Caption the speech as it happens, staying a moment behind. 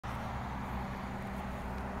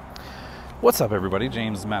What's up, everybody?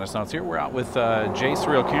 James Madison here. We're out with Jay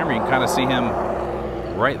Surreal Camera. You can kind of see him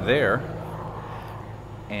right there.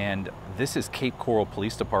 And this is Cape Coral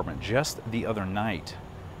Police Department. Just the other night,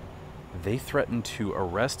 they threatened to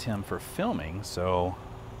arrest him for filming. So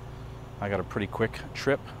I got a pretty quick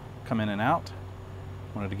trip, come in and out.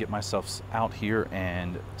 Wanted to get myself out here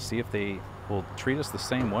and see if they will treat us the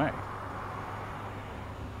same way.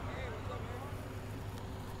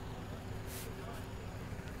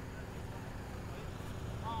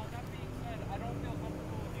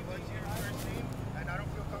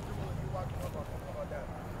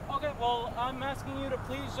 Okay, well, I'm asking you to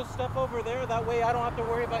please just step over there. That way I don't have to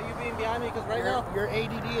worry about you being behind me, because right now... Your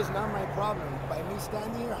ADD is not my problem. By me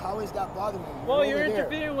standing here, how is that bothering you? Well, you're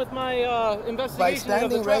interfering with my investigation by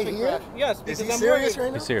standing of the traffic right here? crash. Yes, because is he I'm serious worried.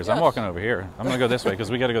 right now? He's serious. Yes. I'm walking over here. I'm gonna go this way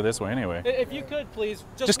because we got to go this way anyway. If you could, please,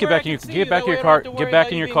 Just get back in your car. Get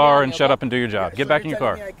back in your car and shut up and do your job. Get back in your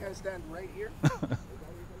car. I can't stand right here?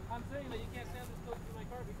 I'm saying that you can't stand this close to my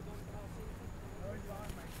car because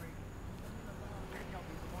I'm...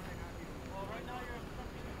 Well, right now you're...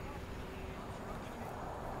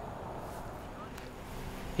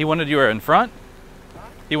 He wanted you in front?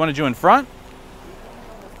 He wanted you in front?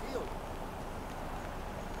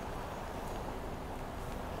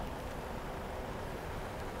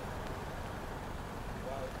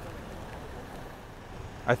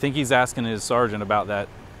 I think he's asking his sergeant about that.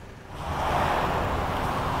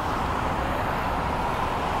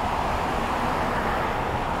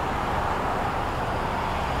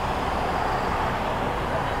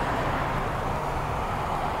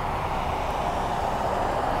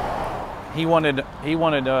 He wanted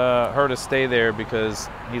her to stay there because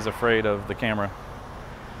he's afraid of the camera.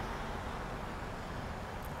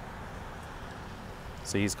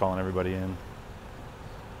 So he's calling everybody in.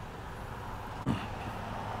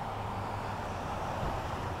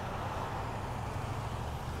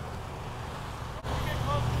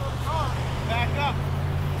 Back up.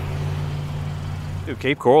 Dude,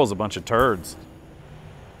 Cape Coral's a bunch of turds.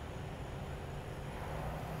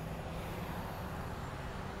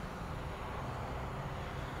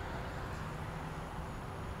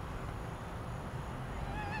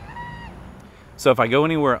 So if I go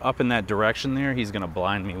anywhere up in that direction there, he's gonna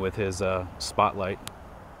blind me with his spotlight.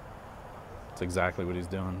 That's exactly what he's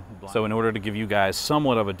doing. So in order to give you guys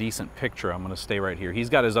somewhat of a decent picture, I'm gonna stay right here. He's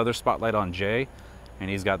got his other spotlight on Jay, and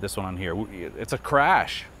he's got this one on here. It's a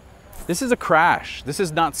crash. This is a crash. This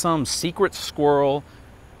is not some secret squirrel,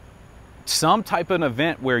 some type of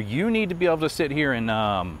event where you need to be able to sit here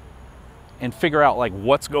and figure out like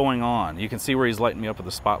what's going on. You can see where he's lighting me up with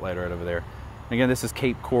the spotlight right over there. And again, this is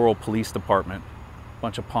Cape Coral Police Department.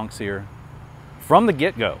 Bunch of punks here from the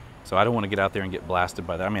get-go. So I don't want to get out there and get blasted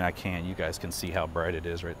by that. I mean, I can. You guys can see how bright it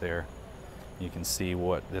is right there. You can see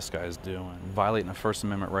what this guy's doing. Violating a First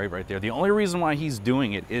Amendment right there. The only reason why he's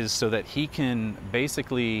doing it is so that he can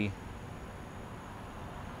basically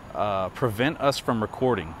prevent us from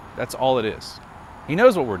recording. That's all it is. He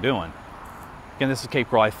knows what we're doing. Again, this is Cape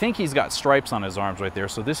Coral. I think he's got stripes on his arms right there.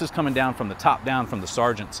 So this is coming down from the top down from the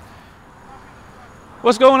sergeants.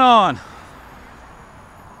 What's going on?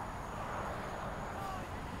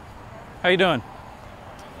 How you doing?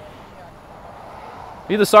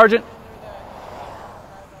 You the sergeant?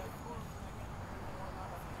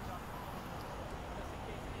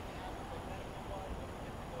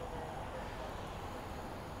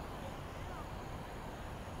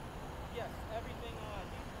 Yes, everything you can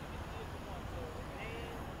see it from one. So the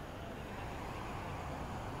name,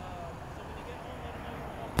 so when you get home, let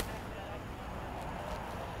them know you're walking back to the house.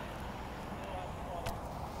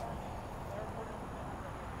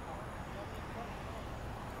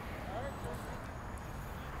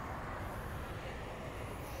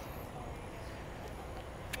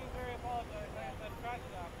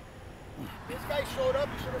 This guy showed up.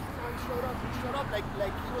 You should have seen how he showed up. He showed up like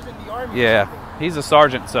he was in the army. Yeah, he's a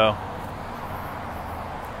sergeant, so.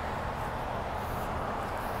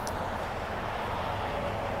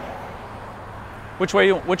 Which way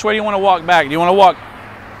do you want to walk back? Do you want to walk?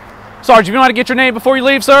 Sergeant, you know how to get your name before you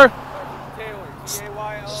leave, sir? Taylor,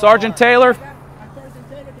 T-A-Y-L-O-R. Sergeant Taylor. Sergeant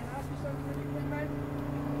Taylor, can I ask you something really quick, man?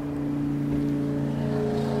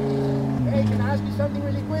 Hey, can I ask you something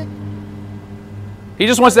really quick? He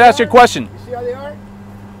just wants to ask you a question. You see how they are?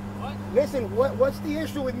 What? Listen, what's the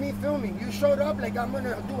issue with me filming? You showed up like I'm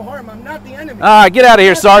gonna do harm. I'm not the enemy. All right, get out of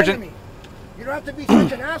here, Sergeant. You don't have to be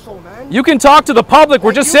such an asshole, man. You can talk to the public.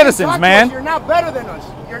 We're just citizens, man. You're not better than us.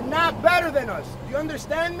 You're not better than us. Do you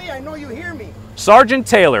understand me? I know you hear me. Sergeant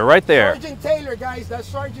Taylor, right there. Sergeant Taylor, guys. That's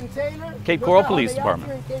Sergeant Taylor. Cape Coral Police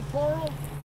Department. Here in Cape Coral.